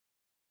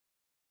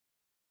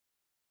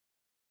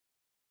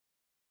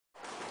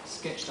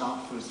sketched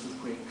out for us with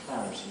great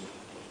clarity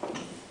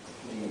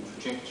the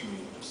trajectory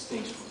of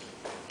statehood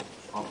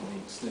of the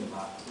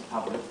Slovak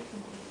Republic.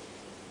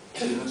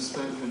 You have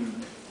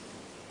spoken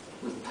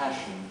with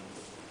passion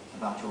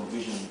about your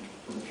vision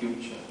for the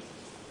future.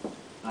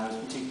 I was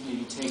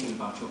particularly taken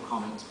about your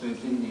comments,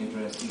 both in the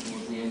address and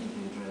towards the end of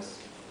the address,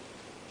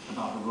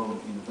 about the role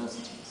of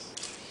universities.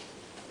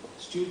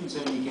 Students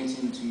only get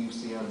into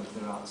UCL if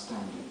they're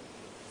outstanding,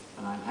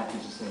 and I'm happy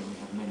to say we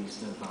have many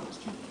Slovak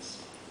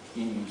students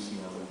in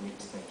UCL, and we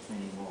expect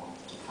many more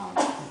to come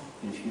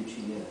in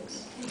future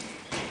years.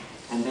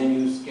 And then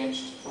you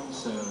sketched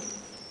also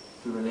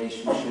the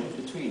relationship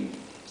between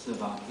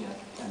Slovakia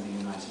and the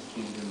United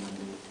Kingdom, and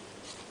the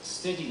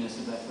steadiness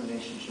of that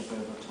relationship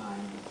over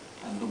time,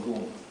 and the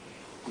warmth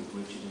with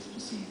which it is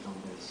perceived on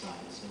both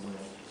sides. So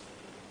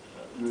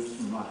we're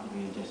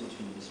remarkably indebted to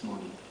you this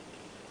morning.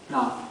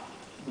 Now,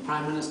 the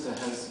Prime Minister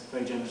has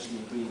very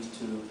generously agreed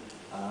to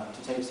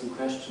take some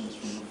questions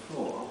from the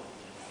floor,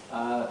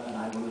 and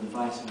I will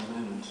invite in a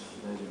moment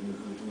those of you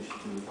who would wish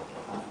to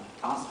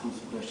ask him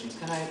some questions.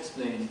 Can I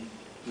explain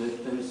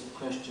that those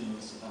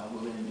questions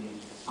will then be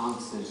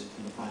answered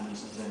in the Prime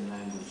Minister's own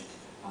language,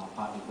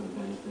 partly for the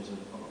benefit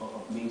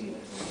of media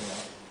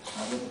here,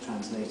 but the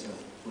translator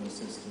will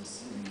assist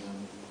us in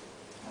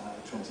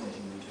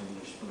translating them into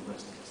English for the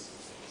rest of us.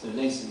 So,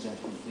 ladies and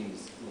gentlemen,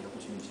 please, the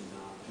opportunity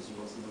now is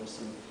yours, and there are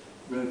some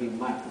roving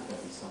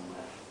microphones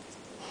somewhere.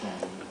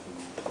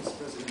 Mr.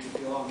 President, if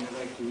you allow me, I'd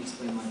like to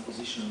explain my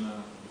position.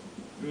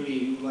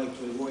 Really would like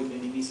to avoid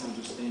any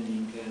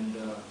misunderstanding and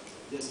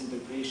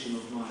disinterpretation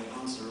of my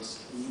answers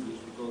in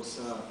English, because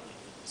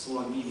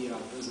Slovak media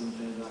are present,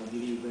 and I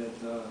believe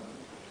that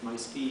my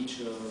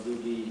speech will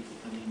be,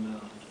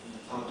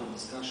 part of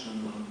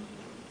discussion on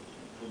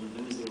probably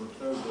Wednesday or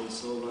Thursday.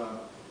 So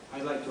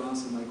I'd like to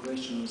answer my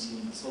questions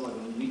in Slovak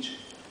language.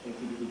 I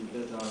think it will be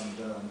better, and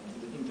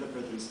the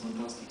interpreter is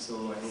fantastic,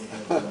 so I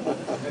hope that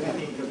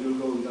everything will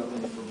go without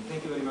any problem.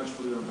 Thank you very much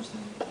for your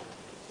understanding.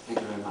 Thank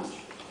you very much.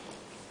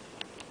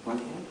 One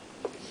here?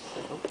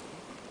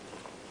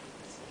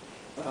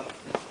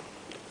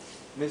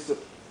 Mr.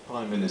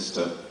 Prime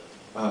Minister,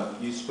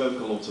 you spoke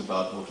a lot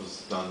about what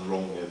was done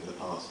wrong over the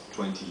past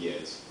 20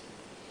 years.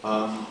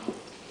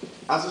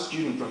 As a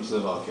student from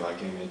Slovakia, I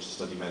came in to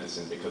study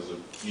medicine because of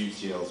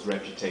UCL's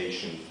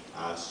reputation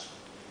as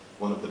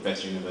one of the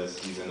best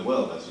universities in the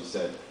world, as you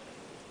said.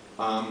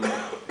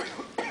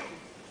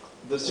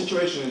 The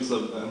situation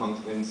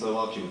in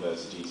Slovak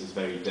universities is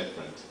very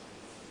different,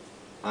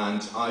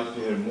 and I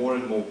fear more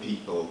and more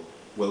people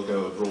will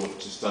go abroad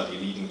to study,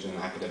 leading to an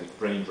academic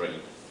brain drain.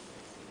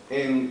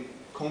 In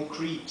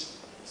concrete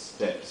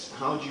steps,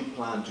 how do you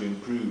plan to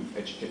improve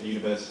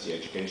university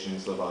education in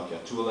Slovakia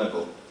to a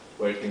level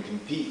where it can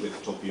compete with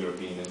top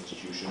European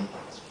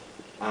institutions,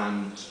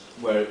 and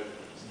where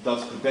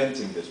thus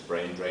preventing this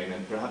brain drain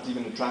and perhaps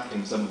even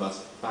attracting some of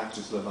us back to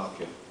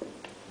Slovakia?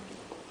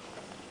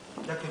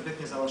 Ďakujem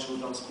pekne za vašu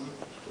otázku.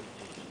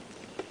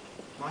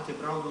 Máte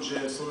pravdu,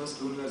 že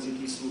slovenské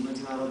univerzity sú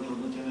medzinárodne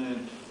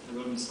hodnotené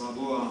veľmi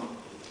slabo a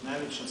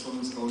najlepšia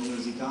slovenská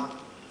univerzita,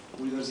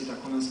 Univerzita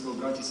Komenského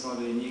v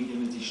Bratislave, je niekde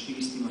medzi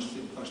 400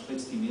 až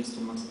 500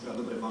 miestom, ak si teda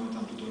dobre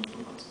pamätám túto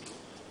informáciu.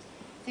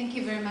 Thank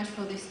you very much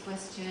for this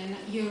question.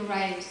 You're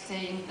right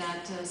saying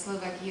that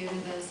Slovak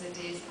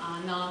universities are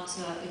not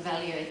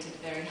evaluated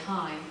very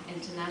high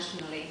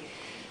internationally.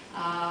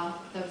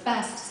 The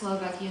best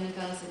Slovak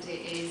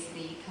university is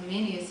the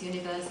Comenius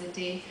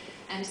University,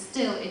 and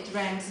still it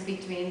ranks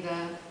between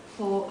the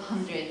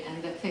 400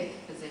 and the 5th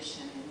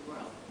position in the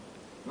world.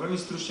 Veľmi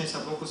stručne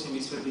sa pokúsim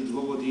vysvetliť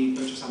dôvody,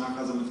 prečo sa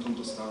nachádzame v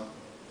tomto stave.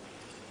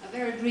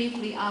 Very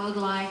briefly, I would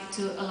like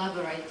to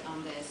elaborate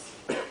on this.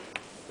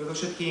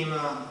 Predovšetkým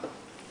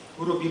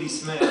urobili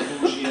sme,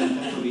 použijem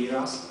tento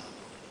výraz,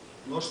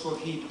 množstvo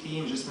chýb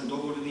tým, že sme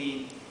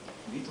dovolili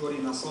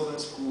vytvoriť na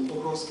Slovensku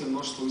obrovské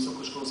množstvo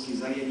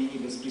vysokoškolských zariadení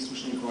bez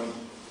príslušnej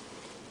kvality.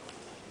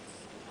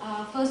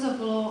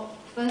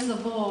 First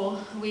of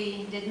all,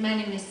 we did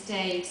many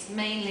mistakes,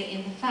 mainly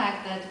in the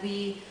fact that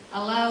we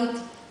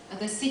allowed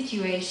the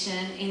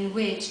situation in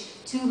which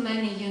too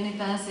many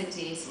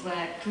universities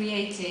were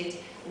created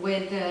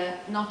with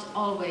not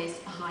always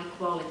high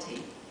quality.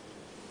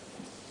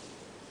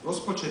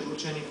 Rozpočet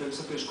určený pre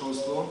vysoké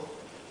školstvo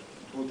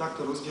bol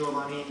takto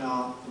rozdeľovaný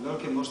na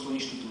veľké množstvo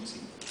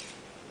inštitúcií.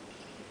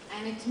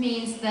 And it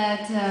means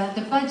that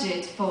the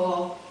budget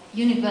for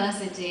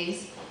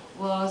universities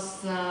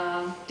was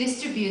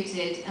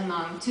distributed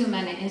among too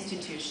many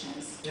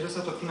institutions.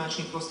 Nedostatok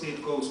finančných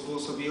prostriedkov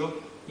spôsobil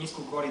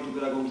nízku kvalitu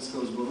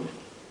pedagogického zboru.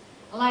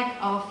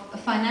 Lack of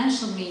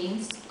financial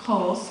means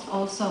caused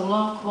also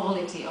low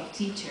quality of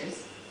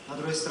teachers. Na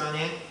druhej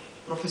strane,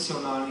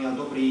 profesionálni a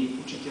dobrí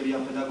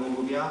učitelia a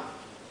pedagógovia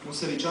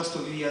museli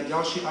často vyvíjať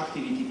ďalšie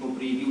aktivity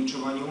popri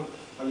vyučovaniu,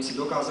 aby si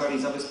dokázali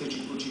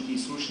zabezpečiť určitý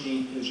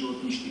slušný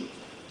životný štýl.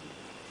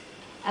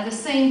 At the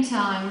same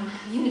time,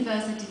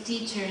 university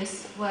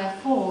teachers were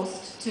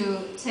forced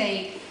to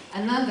take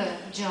another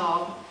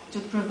job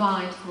to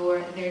provide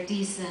for their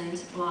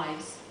decent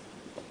lives.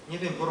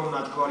 Neviem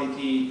porovnať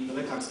kvality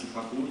lekárskych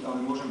fakult,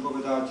 ale môžem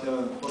povedať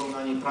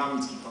porovnanie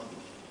právnických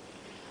fakult.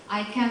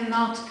 I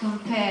cannot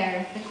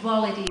compare the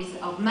qualities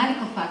of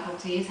medical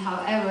faculties,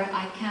 however,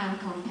 I can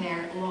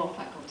compare law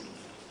faculties.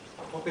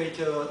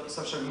 Opäť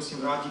sa však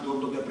musím vrátiť do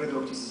obdobia pred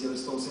rok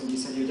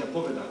 1989 a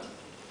povedať,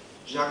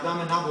 že ak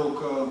dáme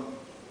nabok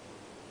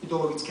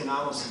ideologické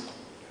nánosy,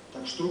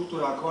 tak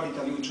štruktúra a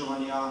kvalita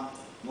vyučovania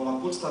bola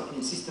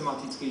podstatne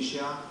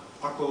systematickejšia,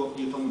 ako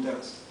je tomu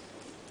teraz.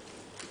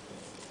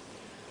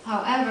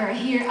 However,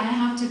 here I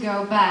have to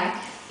go back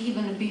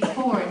even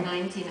before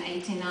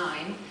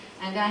 1989,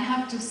 and I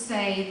have to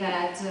say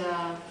that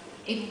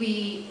if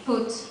we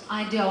put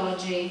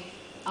ideology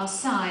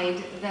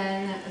aside,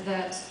 then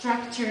the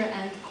structure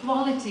and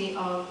quality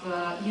of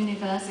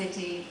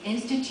university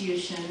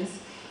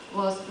institutions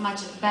was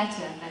much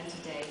better than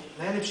today.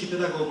 Najlepší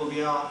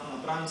pedagógovia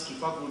na právnických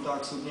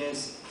fakultách sú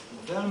dnes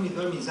veľmi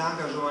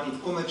zaangažovaní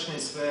v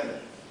komerčnej sfére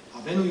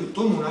a venujú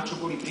tomu, na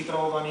čo boli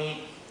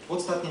pripravovaní,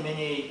 podstatne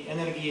menej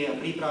energie a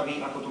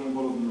prípravy, ako tomu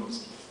bolo v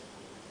minulosti.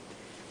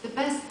 The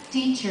best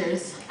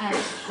teachers at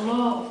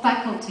law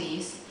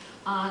faculties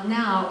are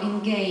now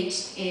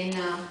engaged in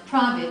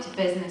private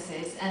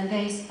businesses, and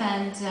they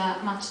spend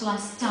much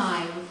less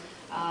time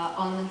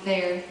on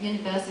their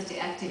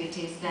university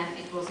activities than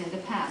it was in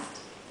the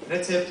past.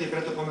 Recept je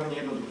preto pomerne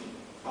jednoduchý,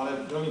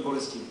 ale veľmi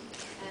bolestivý.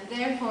 And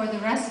therefore the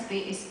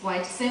recipe is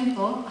quite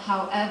simple,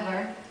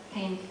 however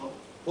painful.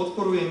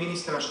 Podporuje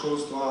ministra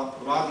školstva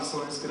vlády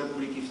Slovenskej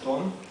republiky v tom,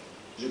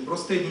 že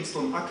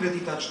prostredníctvom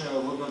akreditačného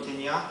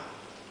hodnotenia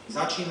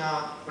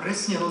začína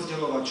presne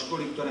rozdeľovať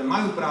školy, ktoré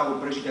majú právo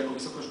prežiť ako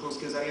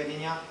vysokoškolské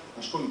zariadenia a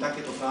školy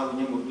takéto právo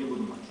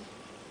nebudú mať.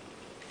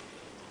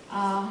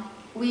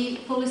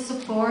 We fully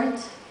support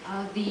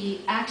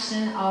the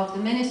action of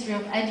the Ministry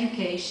of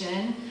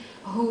Education,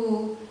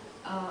 who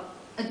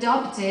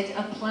adopted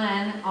a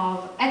plan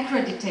of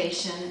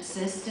accreditation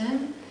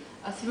system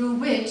through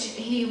which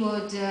he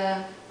would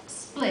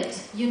split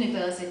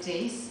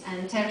universities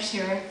and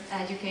tertiary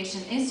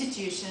education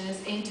institutions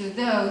into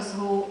those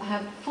who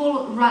have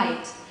full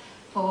right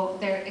for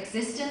their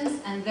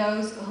existence and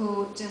those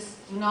who just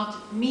do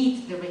not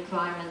meet the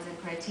requirements and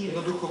criteria.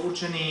 Jednoducho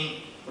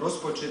určený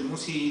rozpočet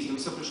musí ísť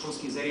do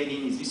vysokoškolských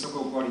zariadení s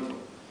vysokou kvalitou.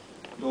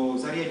 Do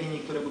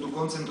zariadení, ktoré budú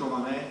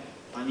koncentrované,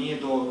 a nie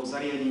do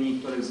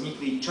zariadení, ktoré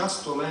vznikli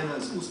často len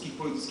z úzkých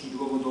politických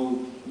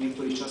dôvodov v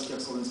niektorých častiach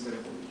Slovenskej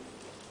republiky.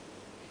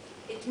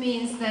 It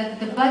means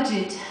that the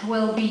budget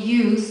will be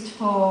used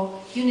for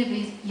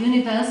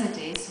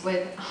universities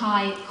with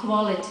high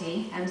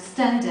quality and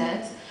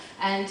standards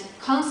and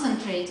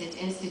concentrated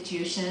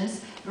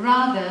institutions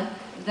rather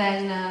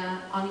than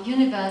on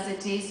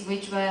universities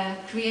which were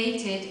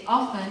created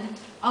often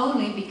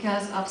only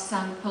because of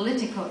some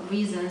political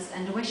reasons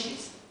and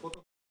wishes.